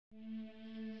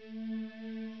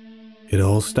It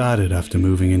all started after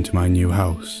moving into my new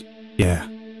house. Yeah,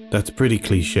 that's pretty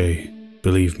cliche.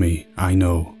 Believe me, I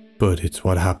know, but it's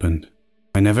what happened.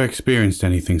 I never experienced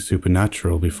anything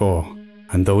supernatural before,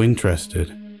 and though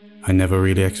interested, I never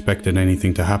really expected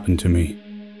anything to happen to me.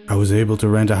 I was able to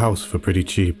rent a house for pretty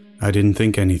cheap. I didn't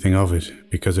think anything of it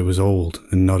because it was old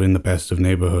and not in the best of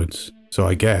neighborhoods, so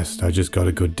I guessed I just got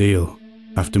a good deal.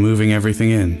 After moving everything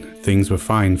in, things were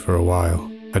fine for a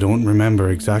while. I don't remember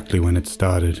exactly when it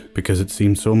started because it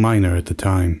seemed so minor at the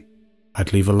time.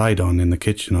 I'd leave a light on in the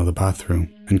kitchen or the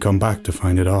bathroom and come back to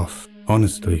find it off.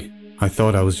 Honestly, I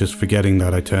thought I was just forgetting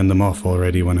that I turned them off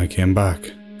already when I came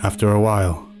back. After a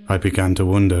while, I began to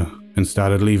wonder and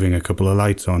started leaving a couple of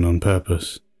lights on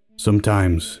purpose.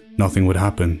 Sometimes, nothing would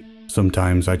happen.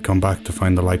 Sometimes I'd come back to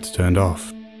find the lights turned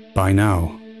off. By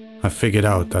now, I figured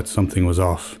out that something was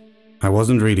off. I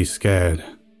wasn't really scared,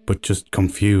 but just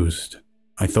confused.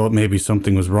 I thought maybe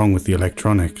something was wrong with the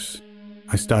electronics.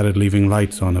 I started leaving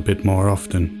lights on a bit more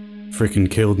often.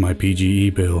 Frickin' killed my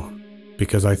PGE bill,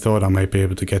 because I thought I might be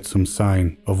able to get some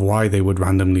sign of why they would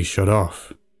randomly shut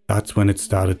off. That's when it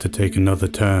started to take another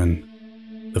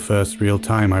turn. The first real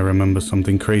time I remember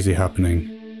something crazy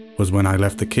happening was when I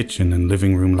left the kitchen and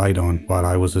living room light on while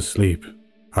I was asleep.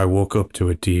 I woke up to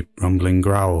a deep, rumbling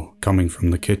growl coming from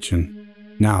the kitchen.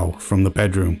 Now, from the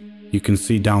bedroom, you can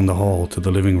see down the hall to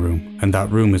the living room, and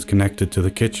that room is connected to the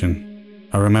kitchen.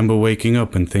 I remember waking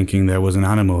up and thinking there was an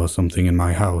animal or something in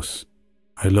my house.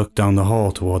 I looked down the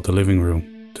hall toward the living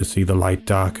room to see the light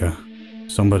darker.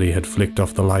 Somebody had flicked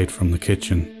off the light from the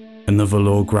kitchen. Another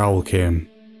low growl came,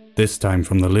 this time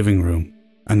from the living room,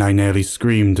 and I nearly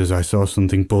screamed as I saw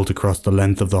something bolt across the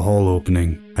length of the hall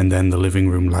opening, and then the living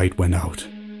room light went out.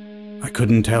 I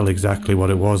couldn't tell exactly what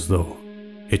it was though.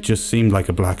 It just seemed like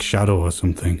a black shadow or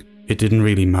something. It didn't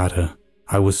really matter.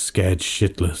 I was scared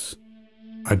shitless.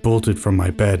 I bolted from my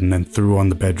bed and then threw on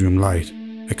the bedroom light,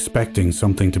 expecting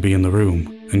something to be in the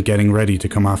room and getting ready to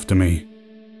come after me.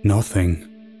 Nothing.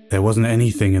 There wasn't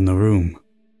anything in the room.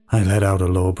 I let out a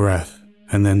low breath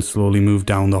and then slowly moved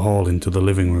down the hall into the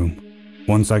living room.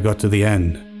 Once I got to the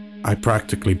end, I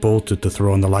practically bolted to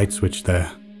throw on the light switch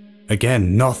there.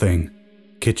 Again, nothing.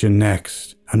 Kitchen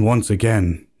next, and once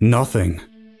again, nothing.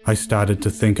 I started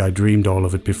to think I dreamed all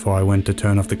of it before I went to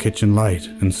turn off the kitchen light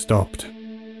and stopped.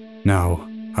 Now,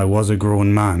 I was a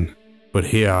grown man, but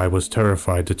here I was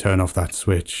terrified to turn off that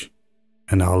switch.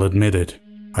 And I'll admit it,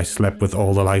 I slept with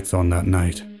all the lights on that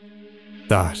night.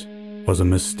 That was a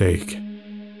mistake.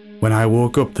 When I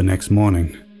woke up the next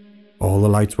morning, all the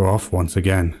lights were off once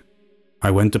again. I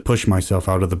went to push myself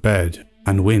out of the bed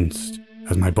and winced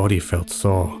as my body felt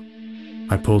sore.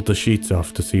 I pulled the sheets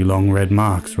off to see long red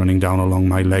marks running down along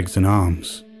my legs and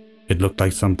arms. It looked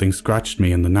like something scratched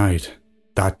me in the night.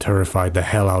 That terrified the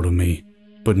hell out of me,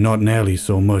 but not nearly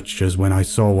so much as when I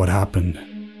saw what happened.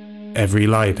 Every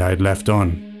light I had left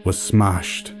on was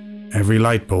smashed. Every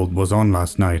light bulb was on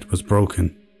last night was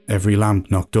broken. Every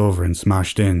lamp knocked over and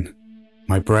smashed in.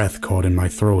 My breath caught in my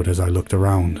throat as I looked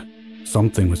around.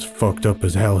 Something was fucked up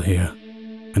as hell here,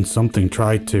 and something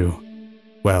tried to,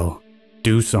 well,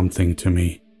 do something to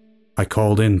me. I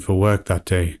called in for work that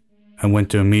day and went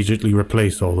to immediately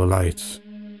replace all the lights.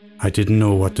 I didn't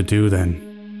know what to do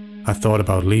then. I thought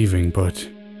about leaving, but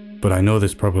I know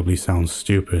this probably sounds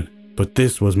stupid, but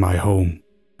this was my home.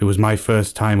 It was my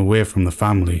first time away from the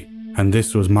family, and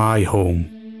this was my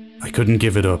home. I couldn't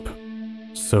give it up.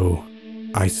 So,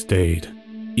 I stayed,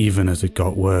 even as it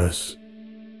got worse.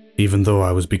 Even though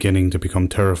I was beginning to become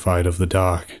terrified of the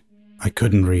dark, I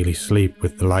couldn't really sleep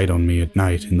with the light on me at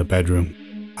night in the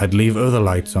bedroom. I'd leave other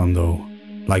lights on though,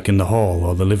 like in the hall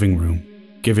or the living room,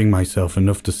 giving myself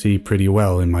enough to see pretty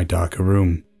well in my darker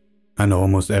room. And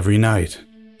almost every night,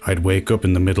 I'd wake up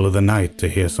in the middle of the night to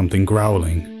hear something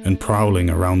growling and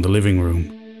prowling around the living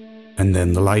room. And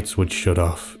then the lights would shut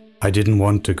off. I didn't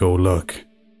want to go look.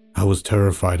 I was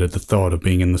terrified at the thought of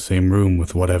being in the same room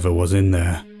with whatever was in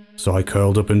there, so I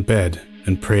curled up in bed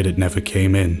and prayed it never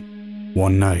came in.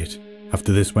 One night,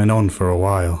 after this went on for a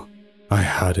while, I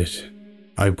had it.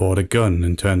 I bought a gun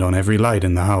and turned on every light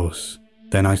in the house.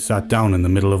 Then I sat down in the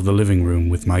middle of the living room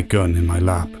with my gun in my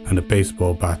lap and a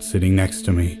baseball bat sitting next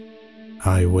to me.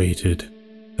 I waited.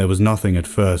 There was nothing at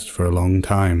first for a long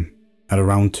time. At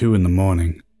around 2 in the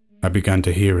morning, I began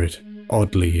to hear it.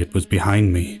 Oddly, it was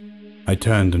behind me. I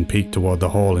turned and peeked toward the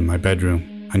hall in my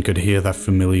bedroom and could hear that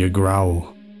familiar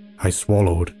growl. I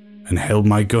swallowed and held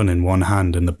my gun in one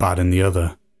hand and the bat in the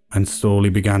other, and slowly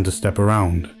began to step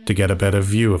around to get a better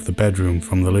view of the bedroom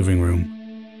from the living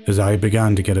room. As I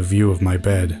began to get a view of my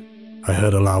bed, I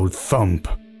heard a loud thump,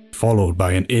 followed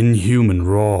by an inhuman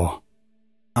roar.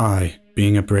 I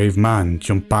Being a brave man,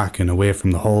 jumped back and away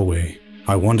from the hallway.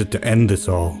 I wanted to end this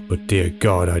all, but dear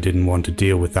God, I didn't want to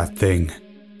deal with that thing.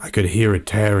 I could hear it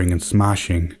tearing and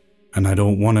smashing, and I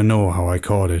don't want to know how I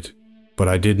caught it, but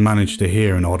I did manage to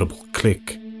hear an audible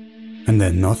click, and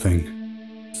then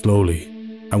nothing. Slowly,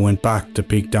 I went back to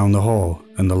peek down the hall,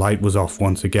 and the light was off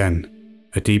once again.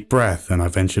 A deep breath, and I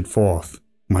ventured forth,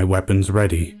 my weapons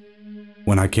ready.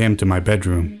 When I came to my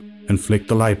bedroom and flicked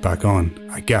the light back on,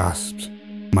 I gasped.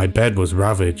 My bed was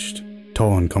ravaged,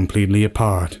 torn completely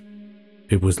apart.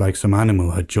 It was like some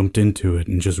animal had jumped into it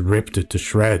and just ripped it to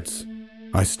shreds.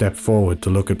 I stepped forward to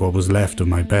look at what was left of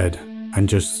my bed, and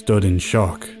just stood in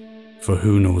shock, for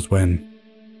who knows when.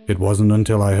 It wasn't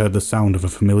until I heard the sound of a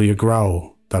familiar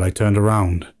growl that I turned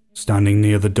around. Standing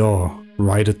near the door,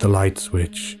 right at the light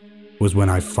switch, was when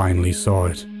I finally saw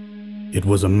it. It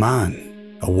was a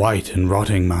man, a white and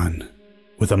rotting man,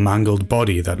 with a mangled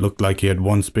body that looked like he had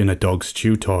once been a dog's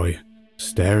chew toy,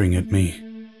 staring at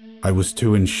me. I was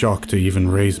too in shock to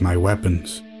even raise my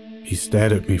weapons. He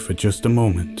stared at me for just a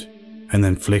moment, and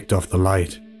then flicked off the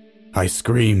light. I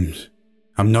screamed.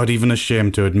 I'm not even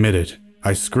ashamed to admit it.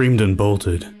 I screamed and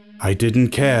bolted. I didn't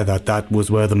care that that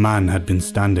was where the man had been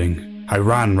standing. I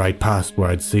ran right past where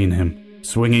I'd seen him,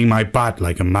 swinging my bat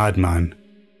like a madman.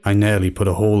 I nearly put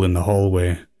a hole in the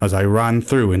hallway as I ran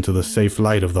through into the safe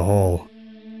light of the hall.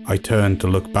 I turned to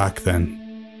look back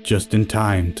then, just in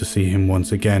time to see him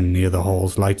once again near the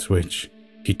hall's light switch.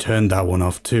 He turned that one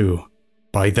off too.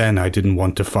 By then I didn't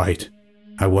want to fight.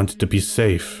 I wanted to be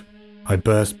safe. I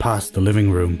burst past the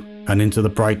living room and into the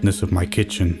brightness of my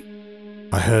kitchen.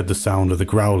 I heard the sound of the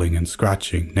growling and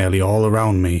scratching nearly all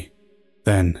around me.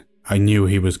 Then I knew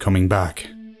he was coming back.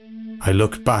 I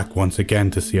looked back once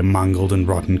again to see a mangled and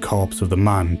rotten corpse of the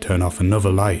man turn off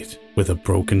another light with a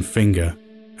broken finger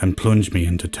and plunge me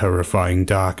into terrifying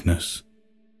darkness.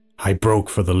 I broke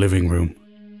for the living room.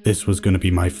 This was going to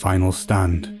be my final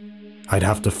stand. I'd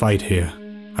have to fight here.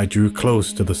 I drew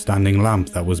close to the standing lamp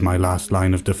that was my last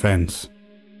line of defense.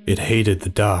 It hated the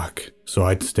dark, so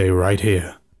I'd stay right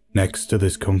here, next to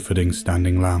this comforting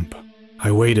standing lamp.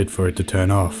 I waited for it to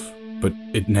turn off, but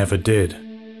it never did.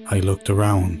 I looked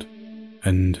around,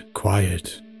 and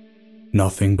quiet.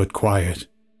 Nothing but quiet.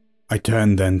 I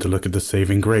turned then to look at the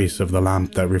saving grace of the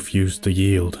lamp that refused to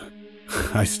yield.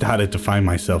 I started to find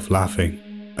myself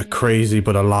laughing, a crazy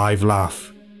but alive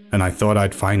laugh, and I thought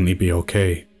I'd finally be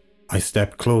okay. I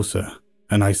stepped closer,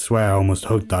 and I swear I almost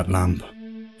hugged that lamp,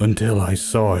 until I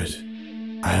saw it.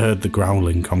 I heard the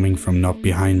growling coming from not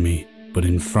behind me, but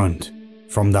in front.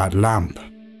 From that lamp,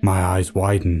 my eyes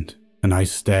widened, and I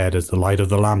stared as the light of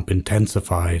the lamp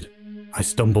intensified. I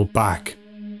stumbled back,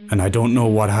 and I don't know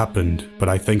what happened, but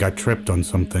I think I tripped on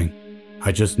something.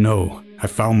 I just know I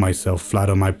found myself flat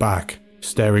on my back,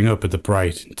 staring up at the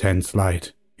bright, intense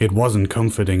light. It wasn't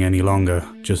comforting any longer,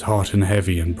 just hot and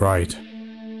heavy and bright.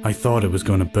 I thought it was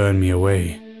going to burn me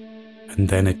away. And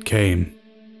then it came.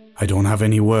 I don't have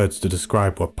any words to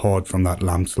describe what poured from that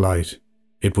lamp's light.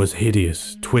 It was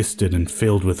hideous, twisted and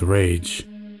filled with rage.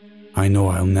 I know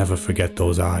I'll never forget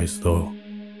those eyes though.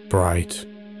 Bright,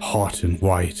 hot and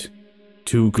white.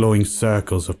 Two glowing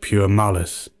circles of pure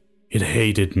malice. It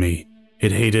hated me.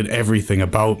 It hated everything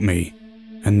about me.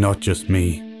 And not just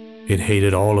me. It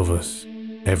hated all of us.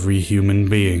 Every human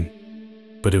being.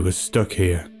 But it was stuck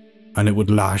here, and it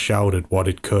would lash out at what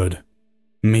it could.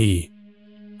 Me.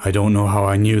 I don't know how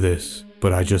I knew this,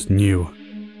 but I just knew.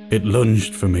 It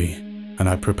lunged for me, and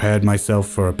I prepared myself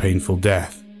for a painful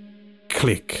death.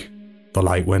 Click. The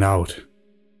light went out.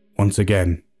 Once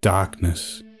again,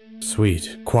 darkness.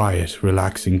 Sweet, quiet,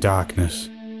 relaxing darkness.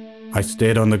 I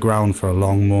stayed on the ground for a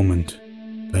long moment,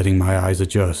 letting my eyes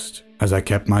adjust as I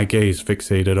kept my gaze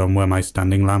fixated on where my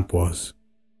standing lamp was.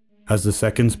 As the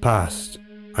seconds passed,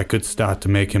 I could start to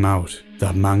make him out,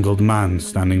 that mangled man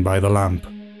standing by the lamp,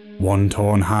 one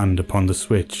torn hand upon the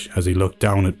switch as he looked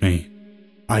down at me.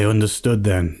 I understood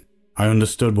then. I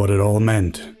understood what it all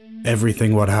meant.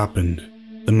 Everything what happened.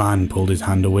 The man pulled his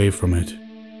hand away from it,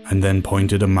 and then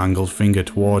pointed a mangled finger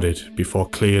toward it before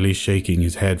clearly shaking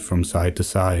his head from side to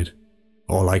side.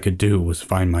 All I could do was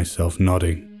find myself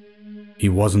nodding. He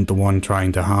wasn't the one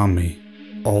trying to harm me.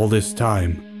 All this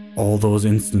time, all those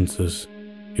instances,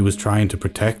 he was trying to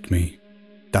protect me.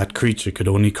 That creature could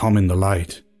only come in the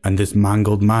light, and this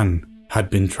mangled man had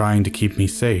been trying to keep me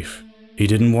safe. He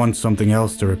didn't want something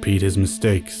else to repeat his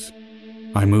mistakes.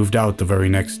 I moved out the very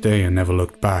next day and never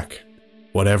looked back.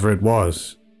 Whatever it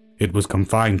was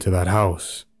confined to that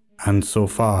house, and so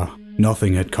far,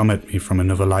 nothing had come at me from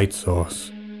another light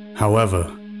source.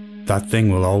 However, that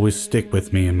thing will always stick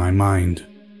with me in my mind.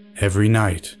 Every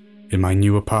night, in my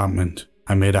new apartment,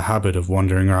 I made a habit of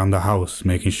wandering around the house,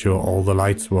 making sure all the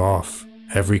lights were off,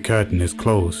 every curtain is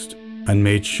closed, and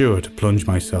made sure to plunge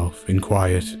myself in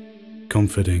quiet,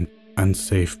 comforting, and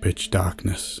safe pitch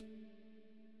darkness.